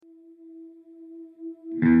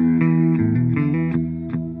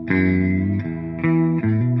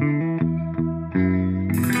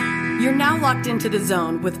locked into The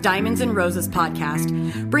Zone with Diamonds and Roses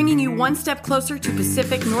podcast, bringing you one step closer to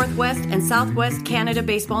Pacific Northwest and Southwest Canada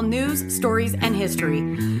baseball news, stories, and history.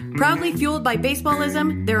 Proudly fueled by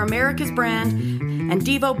Baseballism, their America's brand, and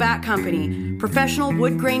Devo Bat Company, professional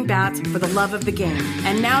wood grain bats for the love of the game.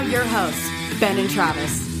 And now your hosts, Ben and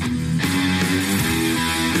Travis.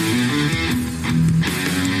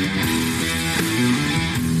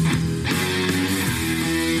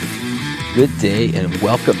 Good day and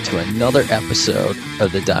welcome to another episode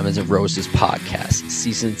of the Diamonds and Roses podcast,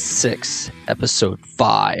 Season 6, Episode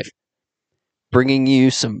 5, bringing you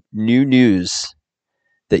some new news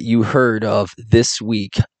that you heard of this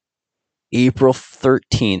week, April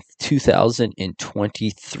 13th,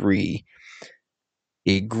 2023.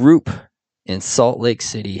 A group in Salt Lake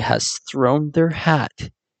City has thrown their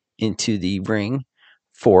hat into the ring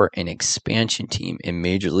for an expansion team in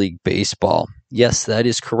Major League Baseball. Yes, that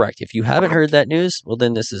is correct. If you haven't heard that news, well,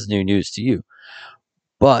 then this is new news to you.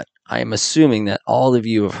 But I am assuming that all of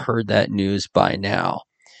you have heard that news by now.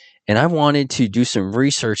 And I wanted to do some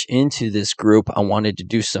research into this group. I wanted to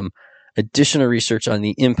do some additional research on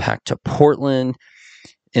the impact to Portland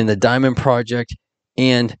and the Diamond Project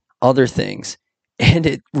and other things. And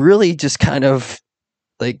it really just kind of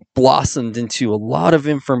blossomed into a lot of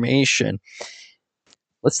information.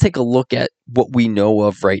 Let's take a look at what we know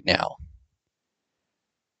of right now.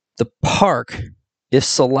 The park, if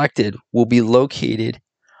selected, will be located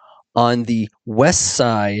on the west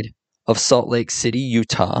side of Salt Lake City,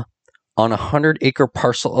 Utah, on a 100-acre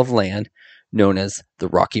parcel of land known as the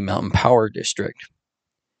Rocky Mountain Power District.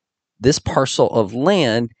 This parcel of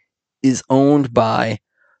land is owned by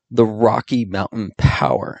the Rocky Mountain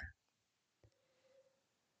Power.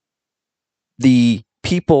 The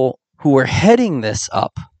people who are heading this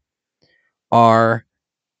up are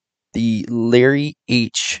the Larry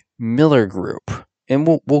H. Miller Group. And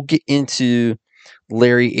we'll get into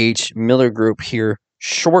Larry H. Miller Group here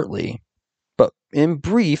shortly. But in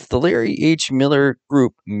brief, the Larry H. Miller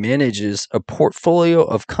Group manages a portfolio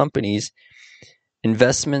of companies,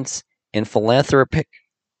 investments, and philanthropic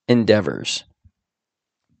endeavors.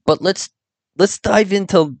 But let's dive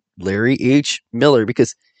into Larry H. Miller,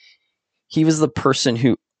 because he was the person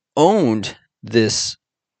who owned this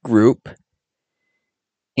group.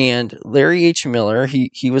 And Larry H. Miller,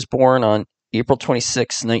 he was born on April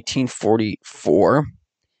 26, 1944.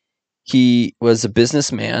 He was a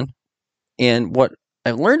businessman. And what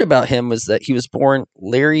I learned about him was that he was born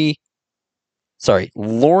Lawrence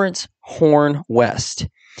Horn West.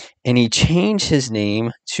 And he changed his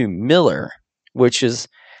name to Miller, which is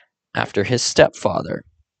after his stepfather.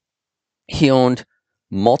 He owned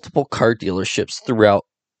multiple car dealerships throughout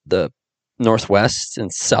the Northwest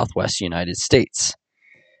and Southwest United States.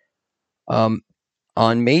 On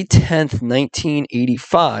May 10th,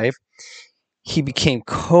 1985, he became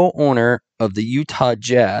co-owner of the Utah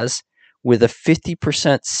Jazz with a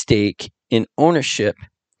 50% stake in ownership,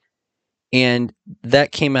 and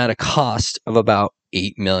that came at a cost of about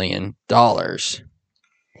 $8 million.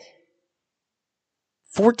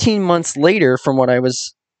 14 months later, from what I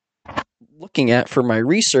was looking at for my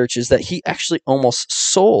research, is that he actually almost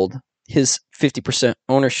sold his 50%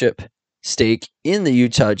 ownership stake in the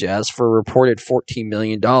Utah Jazz for a reported $14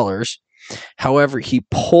 million. However, he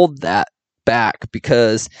pulled that back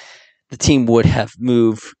because the team would have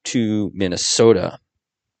moved to Minnesota.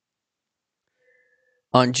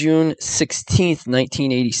 On June 16th,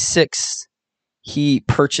 1986, he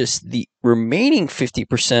purchased the remaining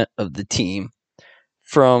 50% of the team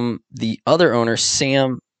from the other owner,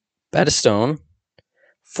 Sam Battistone,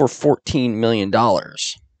 for $14 million.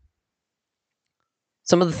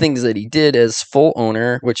 Some of the things that he did as full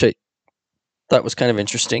owner, which I thought was kind of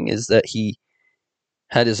interesting, is that he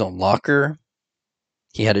had his own locker.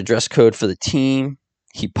 He had a dress code for the team.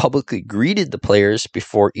 He publicly greeted the players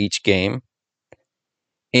before each game.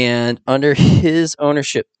 And under his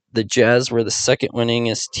ownership, the Jazz were the second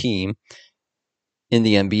winningest team in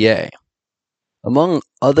the NBA. Among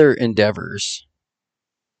other endeavors,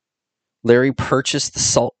 Larry purchased the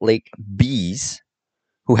Salt Lake Bees,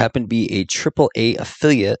 who happened to be a AAA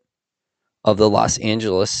affiliate of the Los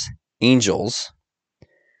Angeles Angels.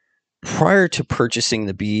 Prior to purchasing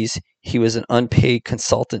the Bees, he was an unpaid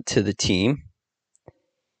consultant to the team.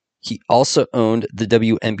 He also owned the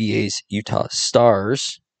WNBA's Utah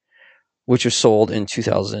Stars, which was sold in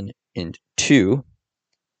 2002.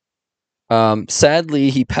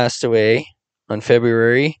 Sadly, he passed away on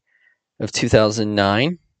February of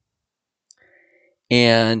 2009.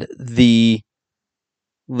 And the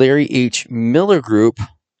Larry H. Miller Group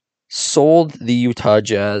sold the Utah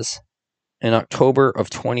Jazz in October of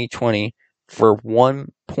 2020 for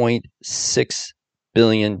 $1.6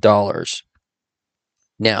 billion.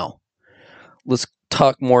 Now, let's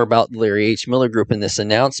talk more about the Larry H. Miller Group in this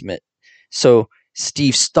announcement. So,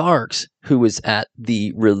 Steve Starks, who was at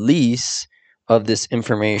the release of this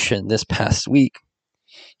information this past week,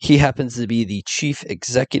 he happens to be the chief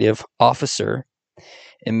executive officer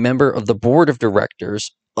and member of the board of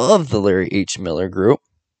directors of the Larry H. Miller Group.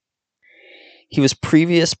 He was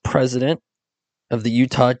previous president of the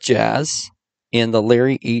Utah Jazz and the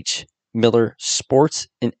Larry H. Miller Sports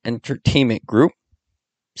and Entertainment Group.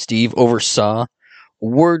 Steve oversaw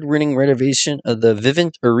award-winning renovation of the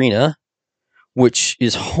Vivint Arena, which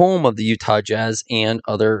is home of the Utah Jazz and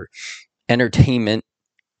other entertainment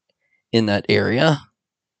in that area.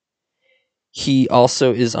 He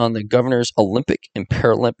also is on the Governor's Olympic and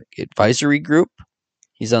Paralympic Advisory Group.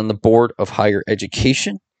 He's on the Board of Higher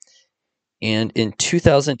Education. And in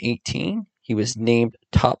 2018, he was named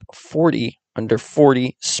top 40 under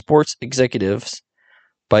 40 sports executives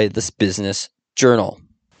by this Business Journal.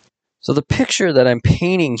 So the picture that I'm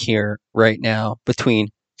painting here right now between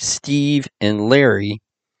Steve and Larry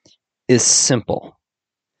is simple.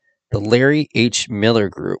 The Larry H. Miller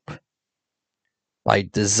Group, by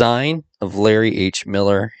design of Larry H.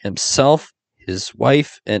 Miller himself, his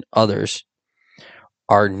wife, and others,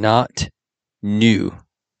 are not new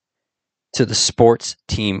to the sports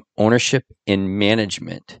team ownership and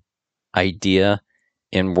management idea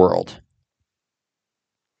and world.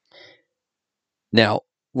 Now,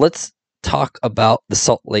 let's talk about the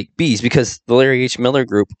Salt Lake Bees, because the Larry H. Miller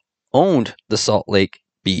Group owned the Salt Lake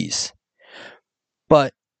Bees.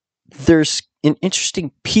 But there's an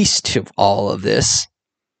interesting piece to all of this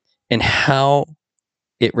and how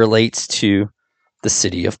it relates to the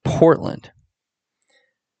city of Portland.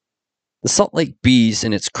 The Salt Lake Bees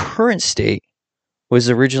in its current state was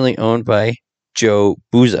originally owned by Joe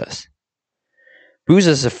Bouzas.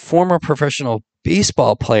 Bouzas, a former professional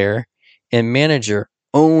baseball player and manager,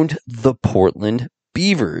 owned the Portland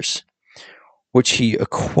Beavers, which he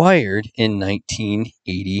acquired in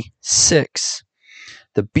 1986.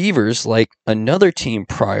 The Beavers, like another team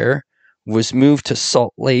prior, was moved to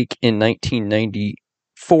Salt Lake in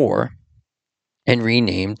 1994 and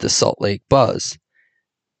renamed the Salt Lake Buzz.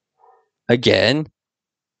 Again,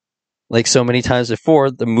 like so many times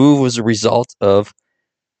before, the move was a result of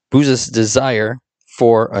Bouzas' desire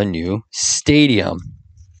for a new stadium.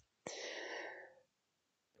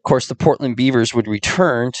 Of course, the Portland Beavers would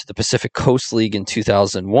return to the Pacific Coast League in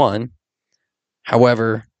 2001.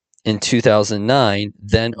 However, in 2009,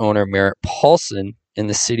 then owner Merritt Paulson and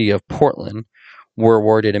the city of Portland were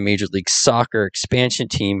awarded a Major League Soccer expansion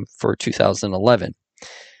team for 2011.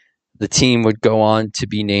 The team would go on to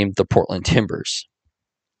be named the Portland Timbers.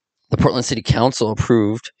 The Portland City Council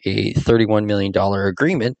approved a $31 million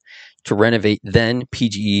agreement to renovate then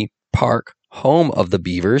PGE Park, home of the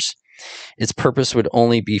Beavers. Its purpose would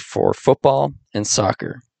only be for football and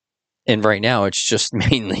soccer. And right now, it's just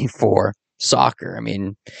mainly for soccer. I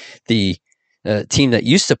mean, the team that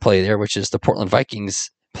used to play there, which is the Portland Vikings,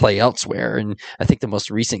 play elsewhere. And I think the most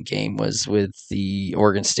recent game was with the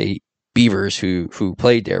Oregon State Beavers who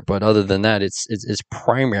played there. But other than that, it's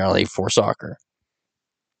primarily for soccer.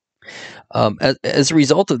 As a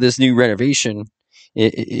result of this new renovation,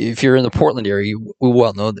 if you're in the Portland area, we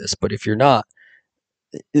well know this, but if you're not,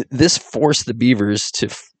 this forced the Beavers to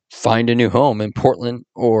find a new home in Portland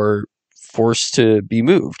or forced to be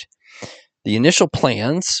moved. The initial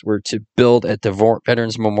plans were to build at the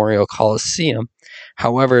Veterans Memorial Coliseum.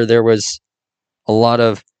 However, there was a lot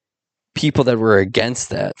of people that were against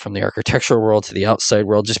that, from the architectural world to the outside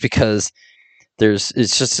world, just because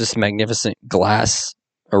it's just this magnificent glass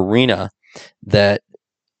arena that,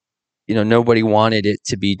 nobody wanted it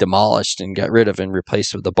to be demolished and got rid of and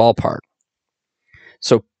replaced with the ballpark.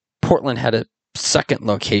 So Portland had a second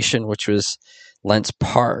location, which was Lentz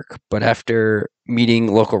Park. But after meeting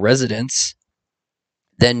local residents,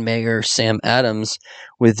 then Mayor Sam Adams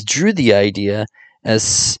withdrew the idea.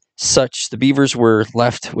 As such, the Beavers were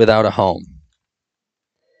left without a home.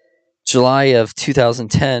 July of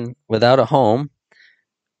 2010, without a home,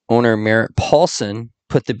 owner Merritt Paulson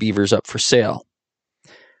put the Beavers up for sale.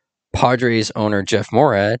 Padres owner Jeff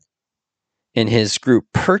Morad and his group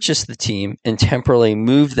purchased the team and temporarily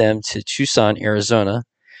moved them to Tucson, Arizona,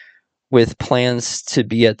 with plans to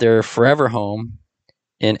be at their forever home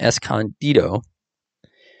in Escondido.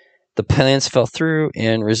 The plans fell through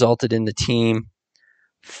and resulted in the team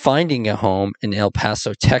finding a home in El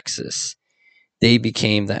Paso, Texas. They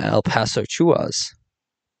became the El Paso Chuas.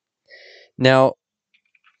 Now,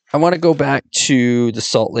 I want to go back to the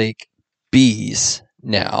Salt Lake Bees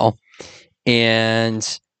now.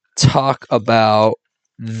 And talk about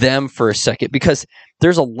them for a second, because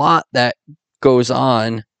there's a lot that goes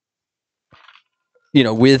on,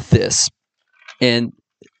 with this. And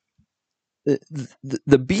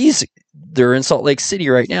the Bees, they're in Salt Lake City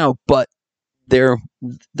right now, but they're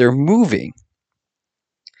moving.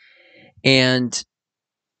 And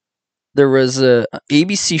there was a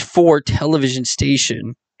ABC4 television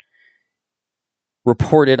station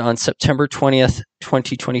reported on September 20th,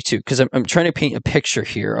 2022, because I'm trying to paint a picture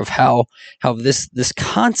here of how this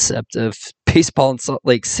concept of baseball in Salt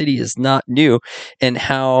Lake City is not new, and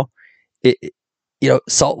how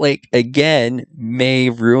Salt Lake again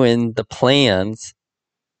may ruin the plans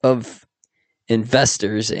of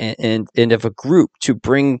investors and of a group to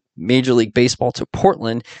bring Major League Baseball to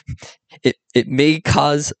Portland. It may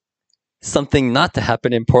cause something not to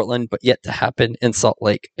happen in Portland, but yet to happen in Salt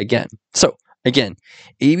Lake again. So again,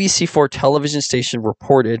 ABC4 television station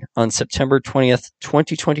reported on September 20th,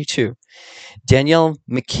 2022, Danielle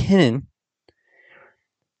McKinnon,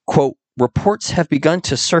 quote, reports have begun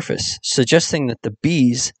to surface suggesting that the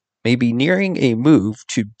Bees may be nearing a move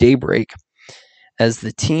to Daybreak as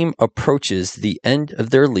the team approaches the end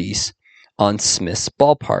of their lease on Smith's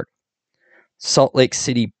Ballpark. Salt Lake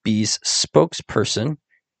City Bees spokesperson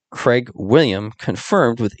Craig William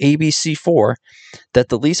confirmed with ABC4 that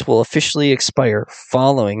the lease will officially expire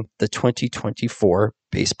following the 2024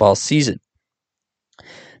 baseball season.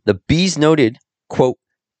 The Bees noted, quote,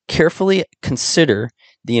 carefully consider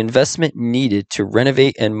the investment needed to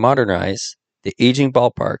renovate and modernize the aging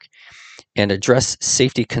ballpark and address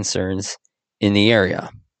safety concerns in the area.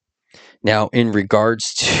 Now, in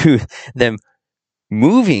regards to them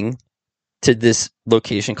moving to this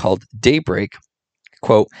location called Daybreak,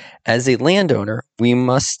 quote, as a landowner, we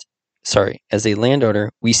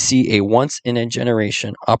see a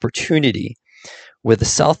once-in-a-generation opportunity with the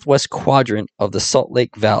southwest quadrant of the Salt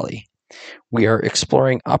Lake Valley. We are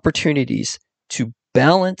exploring opportunities to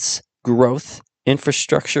balance growth,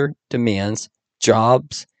 infrastructure demands,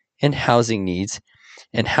 jobs, and housing needs,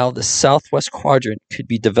 and how the southwest quadrant could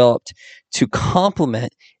be developed to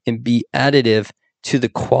complement and be additive to the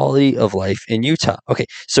quality of life in Utah. Okay,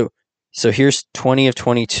 so here's 20 of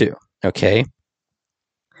 22, okay?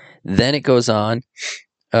 Then it goes on.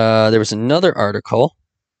 There was another article.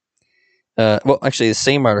 Actually, the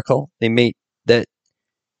same article. They made that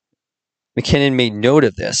McKinnon made note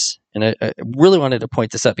of this, and I really wanted to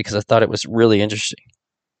point this out because I thought it was really interesting.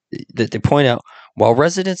 That they point out, while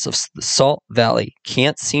residents of the Salt Valley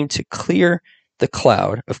can't seem to clear the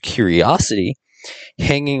cloud of curiosity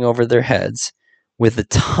hanging over their heads, with the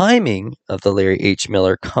timing of the Larry H.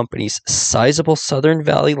 Miller Company's sizable Southern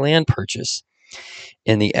Valley land purchase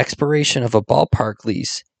and the expiration of a ballpark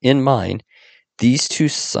lease in mind, these two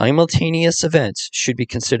simultaneous events should be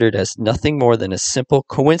considered as nothing more than a simple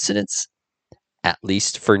coincidence, at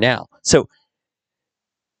least for now. So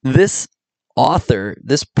this author,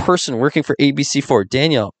 this person working for ABC4,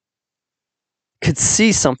 Danielle, could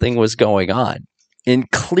see something was going on and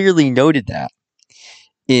clearly noted that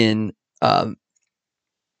in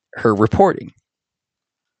her reporting.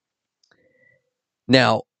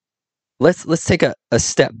 Now, let's take a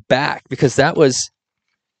step back, because that was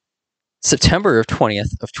September of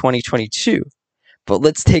 2022. But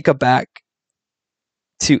let's take a back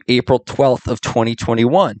to April 12th of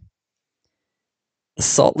 2021. The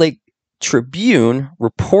Salt Lake Tribune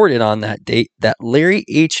reported on that date that Larry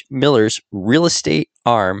H. Miller's real estate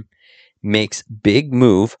arm makes big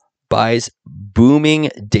move, buys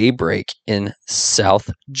booming Daybreak in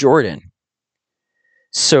South Jordan.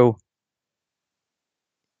 So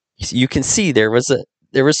you can see there was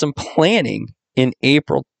some planning in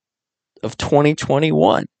April of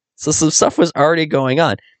 2021. So some stuff was already going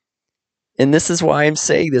on. And this is why I'm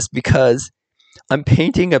saying this, because I'm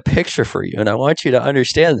painting a picture for you, and I want you to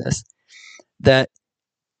understand this, that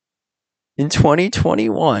in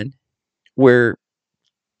 2021, where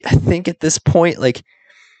I think at this point, like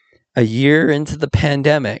a year into the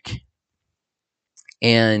pandemic,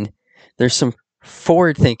 and there's some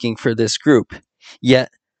forward thinking for this group, yet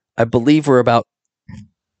I believe we're about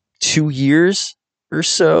 2 years or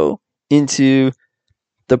so into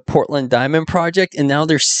the Portland Diamond Project, and now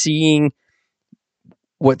they're seeing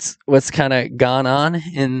what's kind of gone on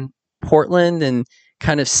in Portland and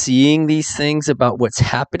kind of seeing these things about what's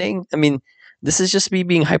happening. I mean, this is just me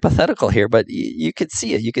being hypothetical here, but you could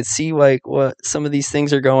see it. You could see like what some of these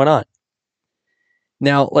things are going on.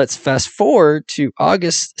 Now, let's fast forward to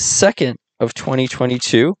August 2nd of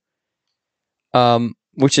 2022,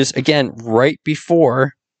 which is, again, right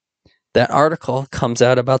before that article comes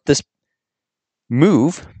out about this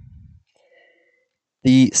move.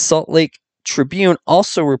 The Salt Lake Tribune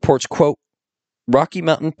also reports, quote, Rocky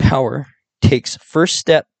Mountain Power takes first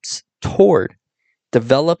steps toward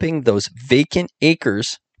developing those vacant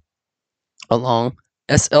acres along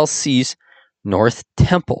SLC's North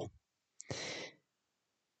Temple.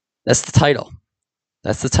 That's the title.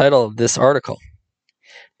 That's the title of this article.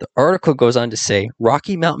 The article goes on to say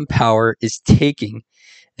Rocky Mountain Power is taking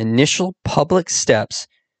initial public steps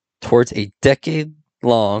towards a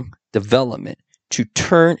decade-long development to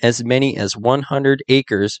turn as many as 100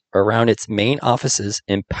 acres around its main offices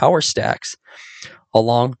and power stacks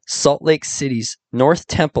along Salt Lake City's North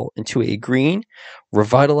Temple into a green,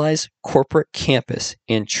 revitalized corporate campus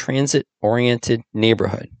and transit-oriented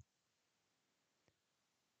neighborhood.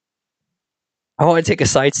 I want to take a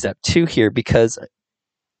sidestep too here, because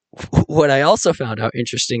what I also found out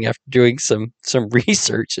interesting after doing some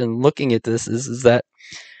research and looking at this is that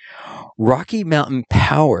Rocky Mountain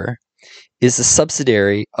Power is a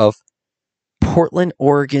subsidiary of Portland,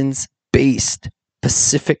 Oregon's based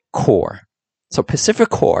Pacific Core. So Pacific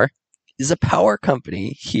Core is a power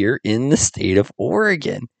company here in the state of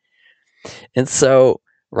Oregon. And so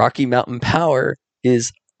Rocky Mountain Power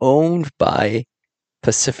is owned by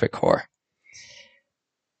Pacific Core.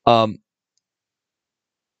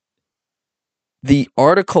 The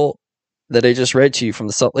article that I just read to you from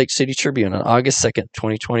the Salt Lake City Tribune on August 2nd,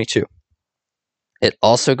 2022, it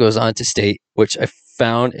also goes on to state, which I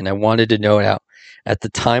found and I wanted to note out, at the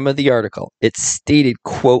time of the article, it stated,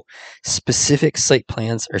 quote, specific site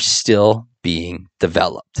plans are still being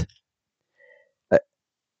developed.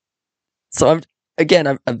 So I'm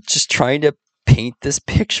just trying to paint this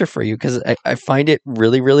picture for you because I find it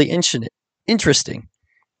really, really interesting.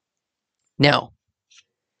 Now,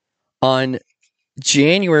 on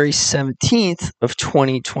January 17th of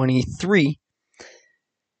 2023,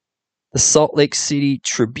 the Salt Lake City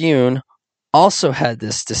Tribune also had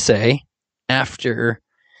this to say after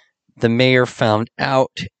the mayor found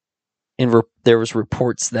out, and there was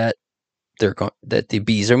reports that that the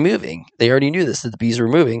bees are moving. They already knew this, that the bees were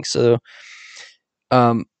moving. So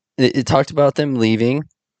it talked about them leaving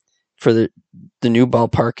for the new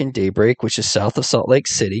ballpark in Daybreak, which is south of Salt Lake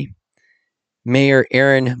City. Mayor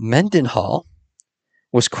Aaron Mendenhall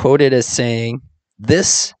was quoted as saying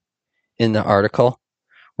this in the article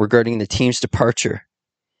regarding the team's departure.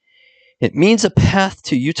 It means a path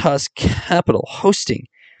to Utah's capital hosting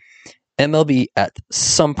MLB at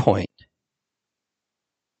some point.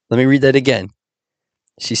 Let me read that again.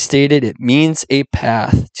 She stated it means a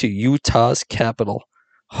path to Utah's capital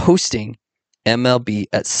hosting MLB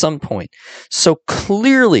at some point. So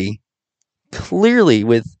clearly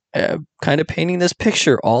with kind of painting this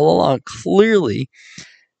picture all along, clearly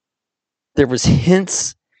there was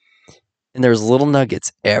hints and there was little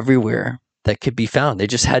nuggets everywhere that could be found. They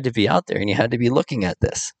just had to be out there and you had to be looking at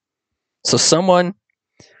this. So someone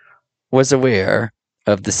was aware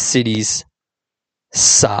of the city's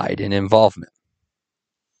side and involvement.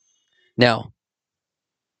 Now,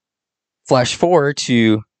 flash forward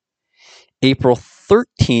to April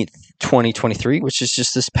 13th, 2023, which is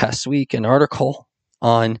just this past week, an article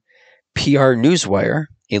on PR Newswire,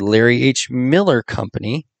 a Larry H. Miller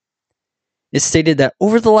company. It stated that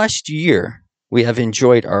over the last year, we have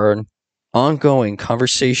enjoyed our ongoing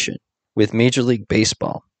conversation with Major League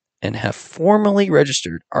Baseball and have formally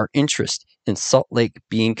registered our interest in Salt Lake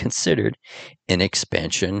being considered an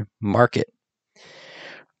expansion market.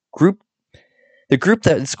 The group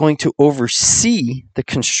that is going to oversee the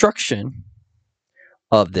construction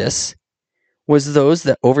of this was those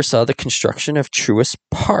that oversaw the construction of Truist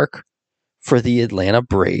Park for the Atlanta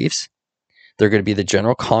Braves. They're going to be the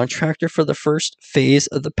general contractor for the first phase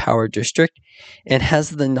of the Power District and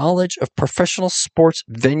has the knowledge of professional sports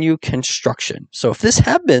venue construction. So if this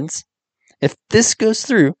happens, if this goes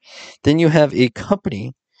through, then you have a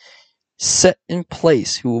company set in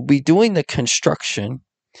place who will be doing the construction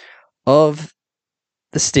of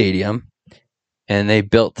the stadium, and they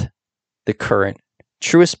built the current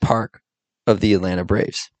Truist Park of the Atlanta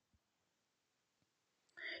Braves.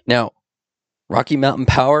 Now, Rocky Mountain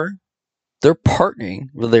Power, they're partnering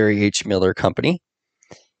with Larry H. Miller Company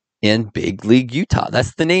in Big League Utah.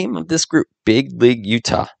 That's the name of this group, Big League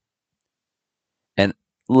Utah. And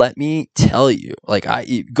let me tell you,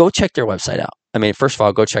 go check their website out. I mean, first of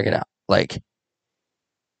all, go check it out.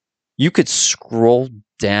 You could scroll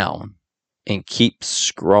down and keep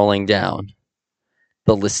scrolling down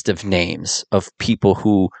the list of names of people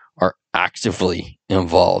who are actively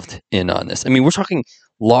involved in on this. I mean, we're talking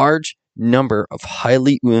large number of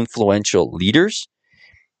highly influential leaders,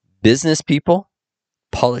 business people,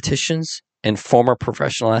 politicians, and former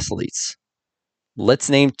professional athletes. Let's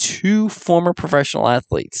name two former professional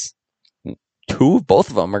athletes. both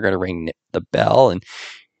of them are going to ring the bell, and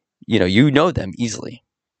you know them easily.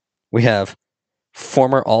 We have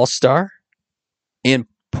former All-Star and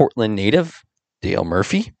Portland native Dale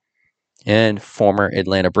Murphy, and former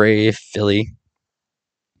Atlanta Brave, Philly.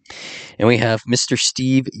 And we have Mr.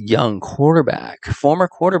 Steve Young, former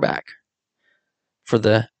quarterback for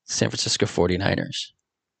the San Francisco 49ers.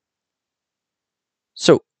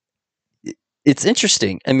 So it's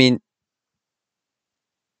interesting. I mean,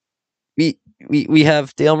 we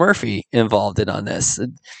have Dale Murphy involved in on this,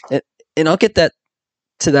 and I'll get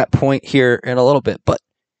to that point here in a little bit. But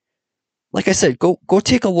like I said, go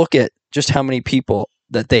take a look at just how many people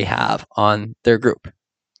that they have on their group,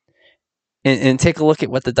 and take a look at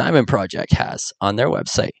what the Diamond Project has on their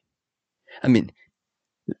website. I mean,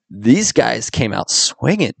 these guys came out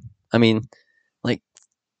swinging. I mean, like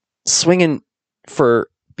swinging for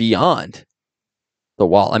beyond the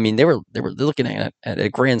wall. I mean, they were looking at a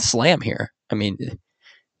grand slam here. I mean,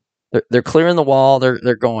 they're clearing the wall.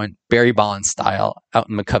 They're going Barry Bonds style out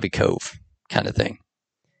in McCovey Cove kind of thing.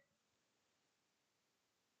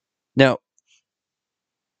 Now,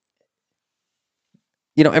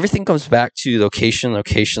 everything comes back to location.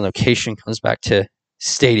 Location comes back to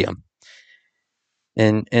stadium,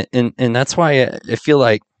 and that's why I feel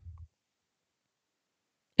like,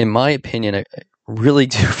 in my opinion, I really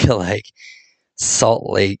do feel like Salt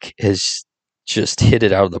Lake has just hit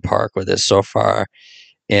it out of the park with this so far,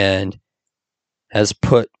 and has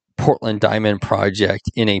put Portland Diamond Project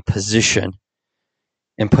in a position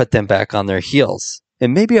and put them back on their heels.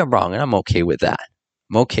 And maybe I'm wrong, and I'm okay with that.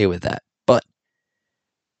 But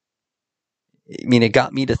I mean, it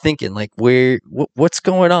got me to thinking, like, what's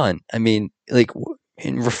going on? I mean, like,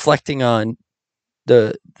 in reflecting on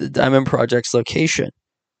the Diamond Project's location.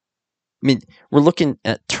 I mean, we're looking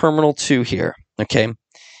at Terminal 2 here, okay?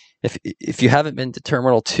 If you haven't been to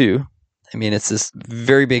Terminal 2, I mean, it's this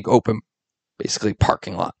very big open, basically,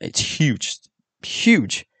 parking lot. It's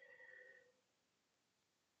huge.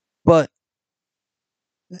 But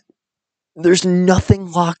there's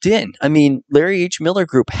nothing locked in. I mean, Larry H. Miller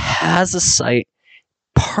Group has a site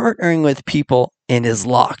partnering with people and is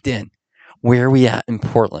locked in. Where are we at in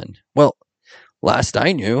Portland? Well, last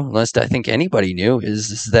I think anybody knew,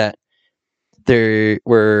 is that they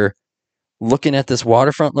were looking at this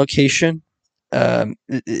waterfront location. To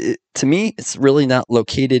me, it's really not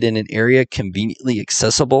located in an area conveniently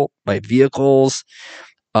accessible by vehicles,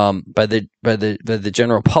 by the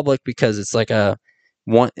general public, because it's like a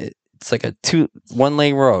one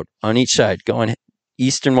lane road on each side going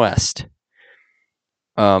east and west.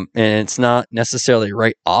 And it's not necessarily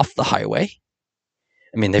right off the highway.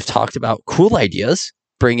 I mean, they've talked about cool ideas,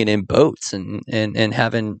 bringing in boats and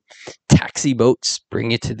having taxi boats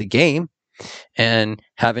bring you to the game, and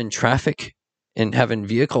having traffic and having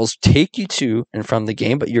vehicles take you to and from the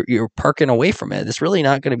game, but you're parking away from it. It's really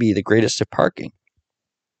not going to be the greatest of parking.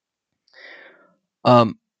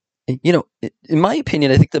 In my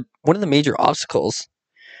opinion, I think one of the major obstacles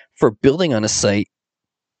for building on a site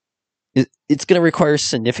is it's going to require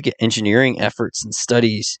significant engineering efforts and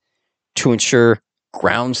studies to ensure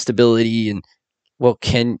ground stability. And, well,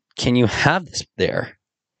 can you have this there?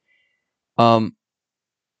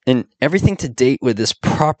 And everything to date with this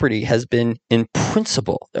property has been in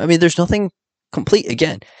principle. I mean, there's nothing complete.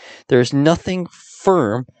 Again, there's nothing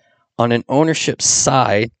firm on an ownership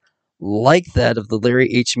side like that of the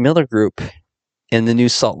Larry H. Miller Group and the New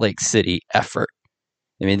Salt Lake City effort.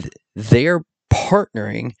 I mean, they're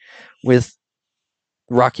partnering with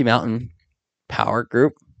Rocky Mountain Power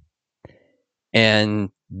Group, and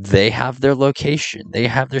they have their location, they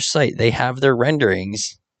have their site, they have their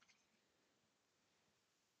renderings.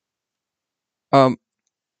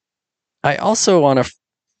 I also want to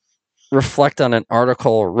reflect on an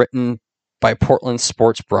article written by Portland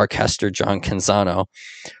sports broadcaster John Canzano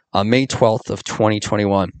on May 12th of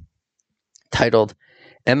 2021, titled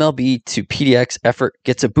 "MLB to PDX Effort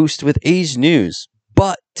Gets a Boost with A's News,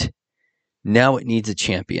 but Now It Needs a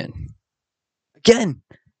Champion." Again,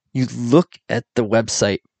 you look at the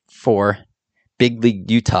website for Big League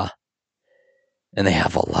Utah, and they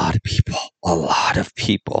have a lot of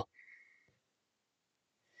people.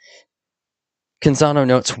 Canzano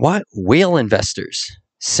notes, "What whale investors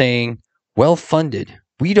saying, well-funded,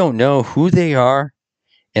 we don't know who they are,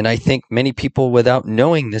 and I think many people without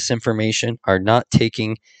knowing this information are not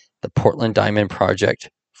taking the Portland Diamond Project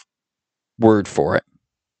word for it."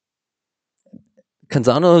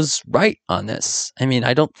 Canzano's right on this. I mean,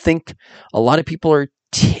 I don't think a lot of people are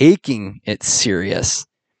taking it serious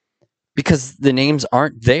because the names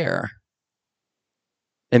aren't there.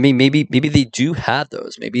 I mean, maybe they do have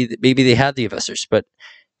those. Maybe they have the investors, but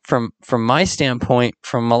from my standpoint,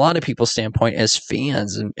 from a lot of people's standpoint as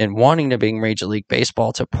fans and wanting to bring Major League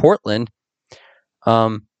Baseball to Portland,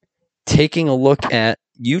 taking a look at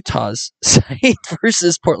Utah's site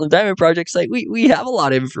versus Portland Diamond Project site, we have a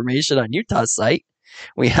lot of information on Utah's site.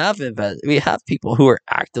 We have people who are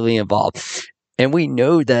actively involved, and we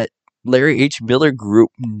know that Larry H. Miller Group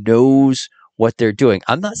knows what they're doing.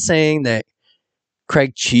 I'm not saying that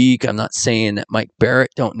Craig Cheek, I'm not saying that Mike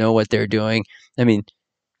Barrett don't know what they're doing. I mean,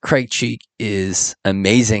 Craig Cheek is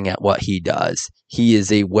amazing at what he does. He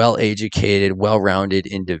is a well-educated, well-rounded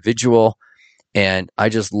individual, and I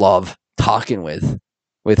just love talking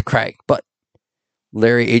with Craig. But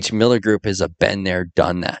Larry H. Miller Group is a been there,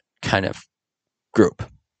 done that kind of group.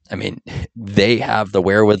 I mean, they have the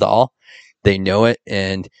wherewithal, they know it,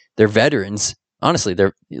 and they're veterans. Honestly,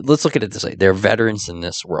 let's look at it this way: they're veterans in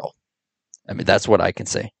this role. I mean, that's what I can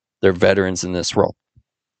say. They're veterans in this role.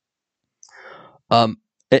 And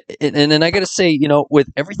then I got to say, with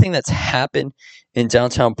everything that's happened in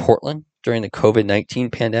downtown Portland during the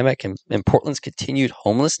COVID-19 pandemic and Portland's continued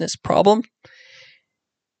homelessness problem,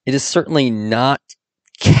 it has certainly not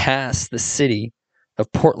cast the city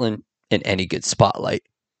of Portland in any good spotlight,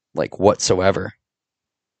 like whatsoever.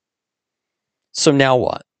 So now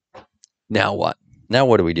what? Now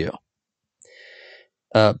what do we do?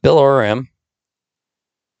 Bill Oram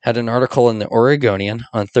had an article in the Oregonian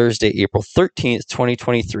on Thursday, April 13th,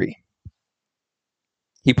 2023.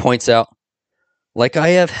 He points out, like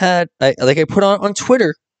I put on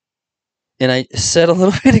Twitter, and I said a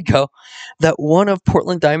little bit ago, that one of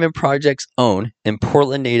Portland Diamond Project's own and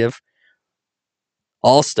Portland native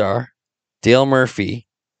all-star, Dale Murphy,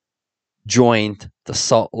 joined the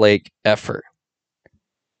Salt Lake effort.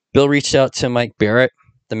 Bill reached out to Mike Barrett,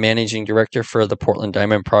 the managing director for the Portland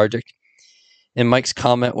Diamond Project, and Mike's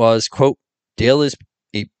comment was, quote, Dale is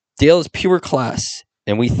pure class,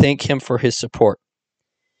 and we thank him for his support.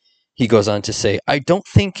 He goes on to say, I don't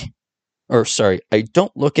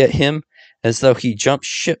look at him as though he jumped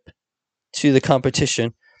ship to the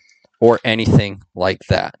competition or anything like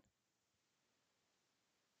that.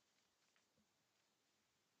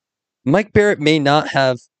 Mike Barrett may not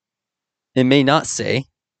say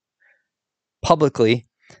publicly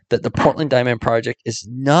that the Portland Diamond Project is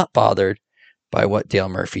not bothered by what Dale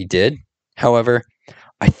Murphy did. However,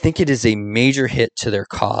 I think it is a major hit to their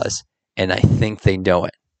cause, and I think they know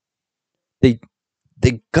it.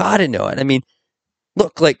 They gotta know it. I mean,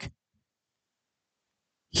 look, like,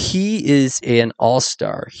 he is an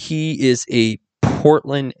all-star. He is a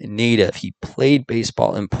Portland native. He played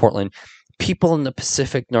baseball in Portland. People in the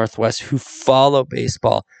Pacific Northwest who follow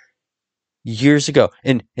baseball years ago,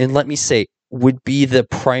 and let me say, would be the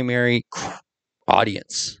primary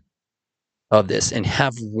audience of this and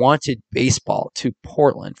have wanted baseball to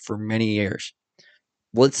Portland for many years.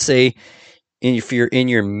 Let's say if you're in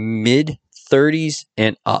your mid-30s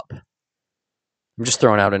and up, I'm just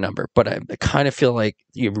throwing out a number, but I kind of feel like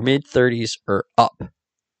your mid-30s or up,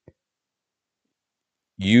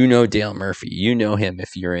 you know Dale Murphy. You know him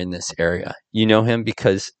if you're in this area. You know him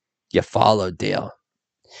because you follow Dale.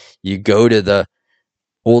 You go to the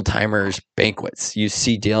old timers banquets. You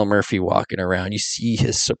see Dale Murphy walking around. You see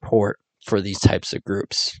his support for these types of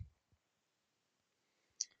groups.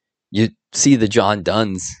 You see the John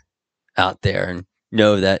Dunns out there and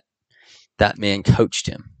know that that man coached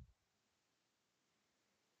him.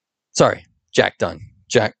 Sorry, Jack Dunn.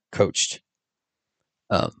 Jack coached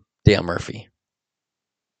Dale Murphy.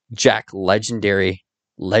 Jack, legendary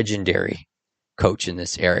coach in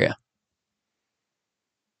this area.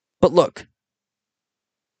 But look,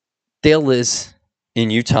 Dale is in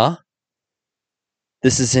Utah.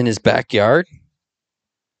 This is in his backyard,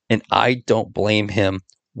 and I don't blame him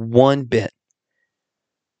one bit.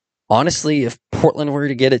 Honestly, if Portland were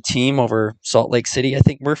to get a team over Salt Lake City, I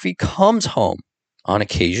think Murphy comes home on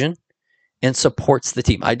occasion and supports the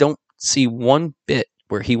team. I don't see one bit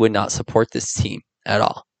where he would not support this team at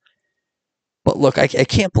all. But look, I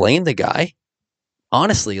can't blame the guy.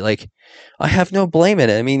 Honestly, like, I have no blame in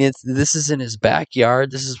it. I mean, this is in his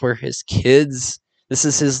backyard. This is where his kids, this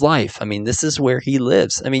is his life. I mean, this is where he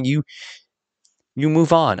lives. I mean, you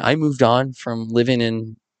move on. I moved on from living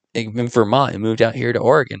in Vermont and moved out here to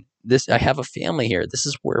Oregon. I have a family here. This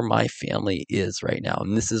is where my family is right now,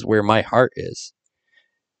 and this is where my heart is.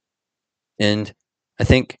 And I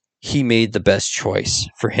think he made the best choice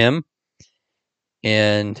for him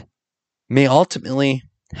and may ultimately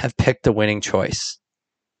have picked the winning choice.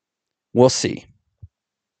 We'll see.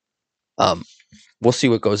 We'll see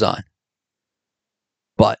what goes on.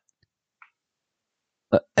 But,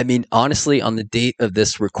 I mean, honestly, on the date of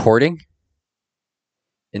this recording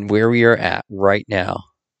and where we are at right now,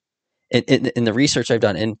 in the research I've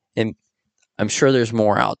done, and I'm sure there's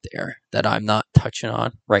more out there that I'm not touching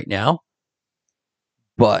on right now,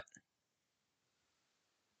 but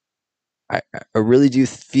I really do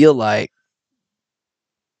feel like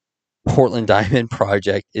Portland Diamond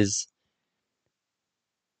Project is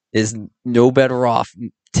no better off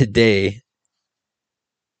today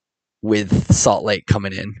with Salt Lake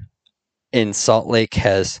coming in. And Salt Lake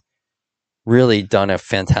has really done a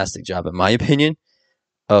fantastic job, in my opinion,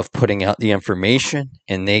 of putting out the information,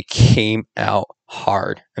 and they came out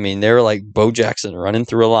hard. I mean, they were like Bo Jackson running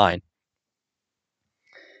through a line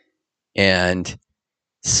and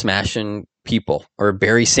smashing people, or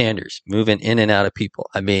Barry Sanders moving in and out of people.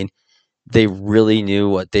 I mean, they really knew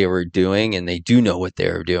what they were doing, and they do know what they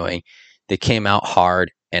were doing. They came out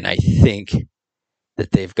hard, and I think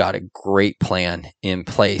that they've got a great plan in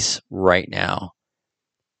place right now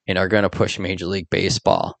and are going to push Major League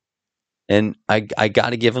Baseball. And I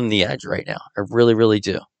got to give them the edge right now. I really, really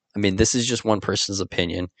do. I mean, this is just one person's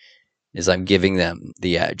opinion, is I'm giving them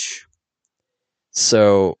the edge.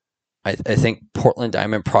 So I think Portland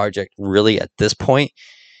Diamond Project really at this point,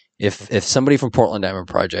 if somebody from Portland Diamond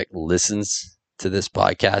Project listens to this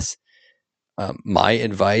podcast, my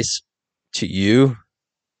advice to you,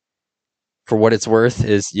 for what it's worth,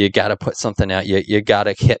 is you got to put something out. You got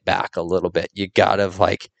to hit back a little bit. You got to,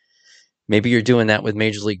 like, maybe you're doing that with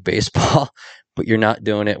Major League Baseball, but you're not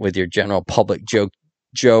doing it with your general public, Joe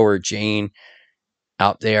or Jane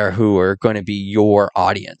out there, who are going to be your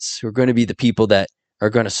audience, who are going to be the people that are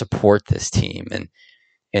going to support this team and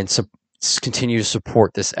continue to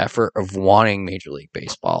support this effort of wanting Major League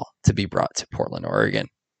Baseball to be brought to Portland, Oregon.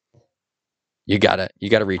 You gotta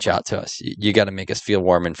reach out to us. You gotta make us feel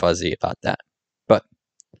warm and fuzzy about that. But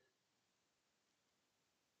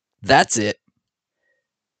that's it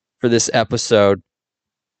for this episode.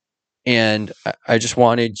 And I just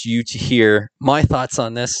wanted you to hear my thoughts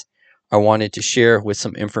on this. I wanted to share with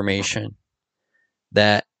some information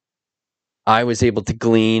that I was able to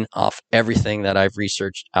glean off everything that I've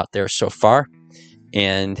researched out there so far.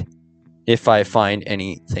 And if I find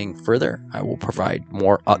anything further, I will provide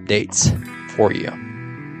more updates for you.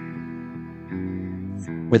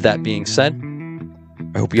 With that being said,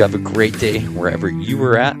 I hope you have a great day wherever you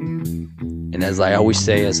are at. And as I always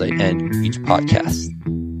say as I end each podcast,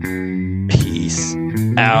 peace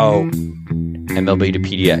out. MLB to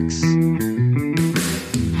PDX.